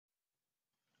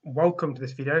Welcome to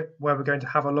this video where we're going to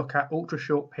have a look at ultra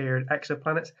short period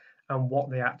exoplanets and what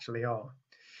they actually are.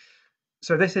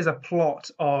 So this is a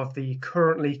plot of the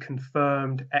currently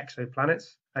confirmed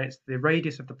exoplanets, and it's the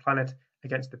radius of the planet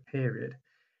against the period.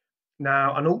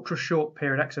 Now, an ultra short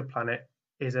period exoplanet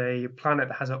is a planet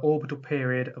that has an orbital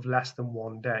period of less than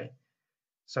 1 day.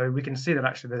 So we can see that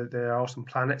actually there are some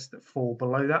planets that fall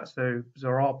below that. So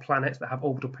there are planets that have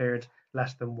orbital periods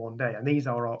less than 1 day, and these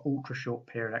are our ultra short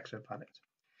period exoplanets.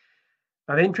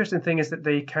 Now, the interesting thing is that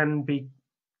they can be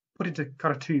put into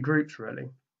kind of two groups, really.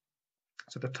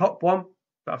 So the top one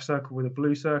that I've circled with a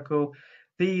blue circle,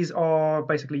 these are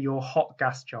basically your hot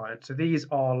gas giants. So these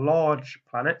are large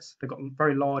planets. They've got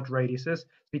very large radiuses. So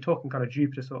you're talking kind of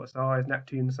Jupiter sort of size,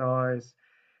 Neptune size,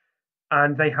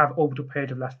 and they have orbital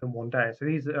period of less than 1 day. So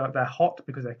they're hot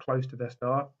because they're close to their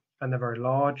star and they're very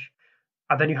large.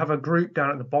 And then you have a group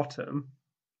down at the bottom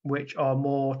which are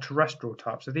more terrestrial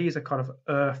types. So these are kind of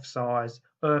Earth size,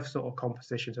 Earth sort of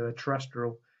composition. So they're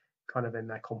terrestrial kind of in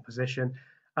their composition.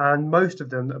 And most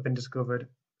of them that have been discovered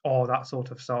are that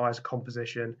sort of size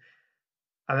composition.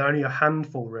 And only a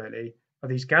handful really are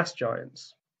these gas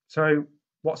giants. So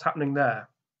what's happening there?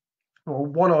 Well,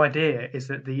 one idea is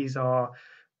that these are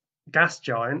gas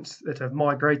giants that have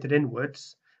migrated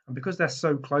inwards. And because they're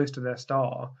so close to their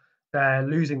star, they're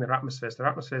losing their atmospheres. Their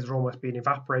atmospheres are almost being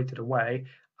evaporated away,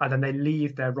 and then they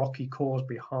leave their rocky cores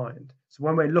behind. So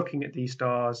when we're looking at these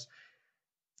stars,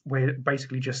 we're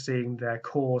basically just seeing their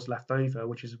cores left over,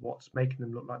 which is what's making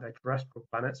them look like they're terrestrial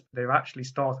planets. But they've actually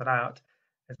started out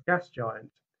as gas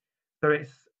giants. So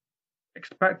it's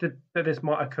expected that this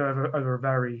might occur over a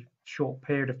very short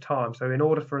period of time. So in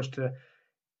order for us to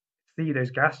see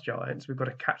those gas giants, we've got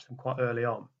to catch them quite early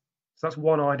on. So that's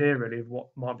one idea really of what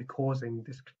might be causing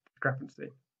this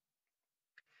discrepancy.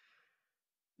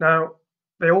 Now,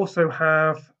 they also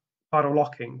have tidal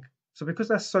locking. So because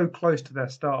they're so close to their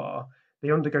star, they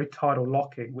undergo tidal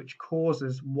locking, which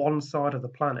causes one side of the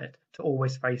planet to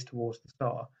always face towards the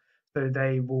star. So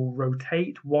they will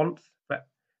rotate once for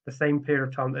the same period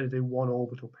of time that they do one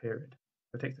orbital period.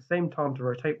 So it takes the same time to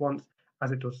rotate once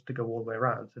as it does to go all the way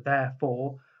around. So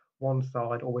therefore, one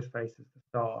side always faces the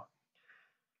star.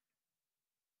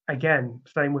 Again,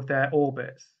 same with their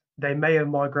orbits. They may have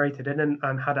migrated in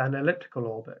and had an elliptical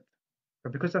orbit.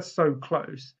 But because they're so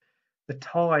close, the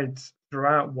tides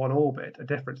throughout one orbit are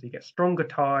different. So you get stronger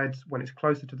tides when it's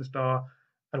closer to the star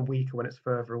and weaker when it's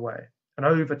further away. And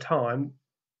over time,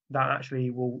 that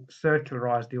actually will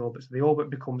circularize the orbit. So the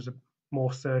orbit becomes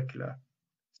more circular.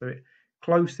 So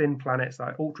close-in planets,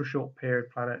 like ultra-short period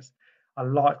planets, are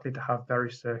likely to have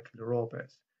very circular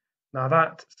orbits. Now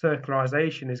that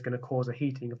circularization is going to cause a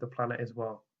heating of the planet as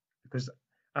well, because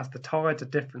as the tides are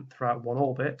different throughout one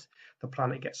orbit, the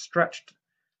planet gets stretched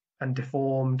and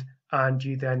deformed, and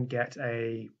you then get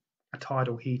a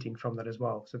tidal heating from that as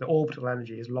well. So the orbital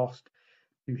energy is lost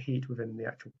to heat within the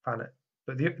actual planet.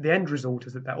 But the end result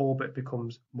is that their orbit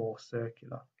becomes more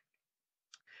circular.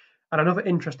 And another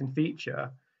interesting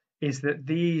feature is that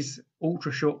these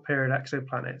ultra short period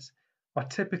exoplanets are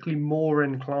typically more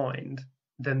inclined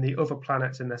than the other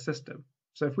planets in their system.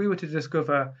 So if we were to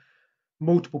discover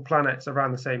multiple planets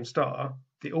around the same star,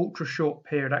 the ultra short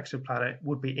period exoplanet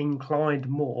would be inclined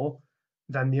more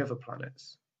than the other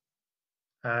planets.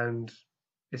 And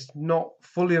it's not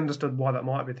fully understood why that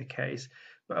might be the case,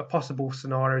 but a possible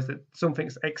scenario is that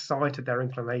something's excited their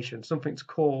inclination, something's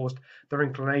caused their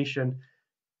inclination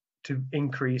to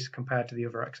increase compared to the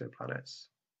other exoplanets.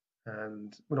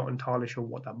 And we're not entirely sure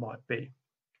what that might be.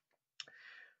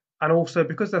 And also,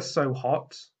 because they're so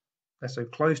hot, they're so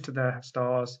close to their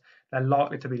stars, they're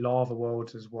likely to be lava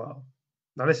worlds as well.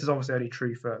 Now, this is obviously only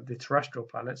true for the terrestrial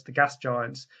planets. The gas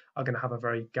giants are going to have a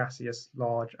very gaseous,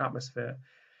 large atmosphere.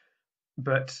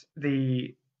 But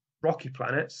the rocky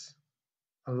planets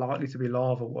are likely to be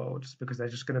lava worlds because they're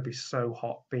just going to be so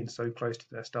hot, being so close to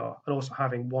their star. And also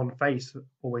having one face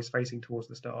always facing towards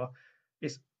the star,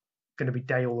 it's going to be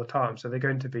day all the time. So they're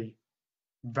going to be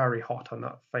very hot on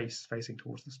that face facing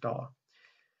towards the star.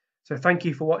 So thank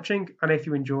you for watching, and if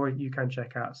you enjoy, you can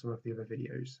check out some of the other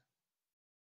videos.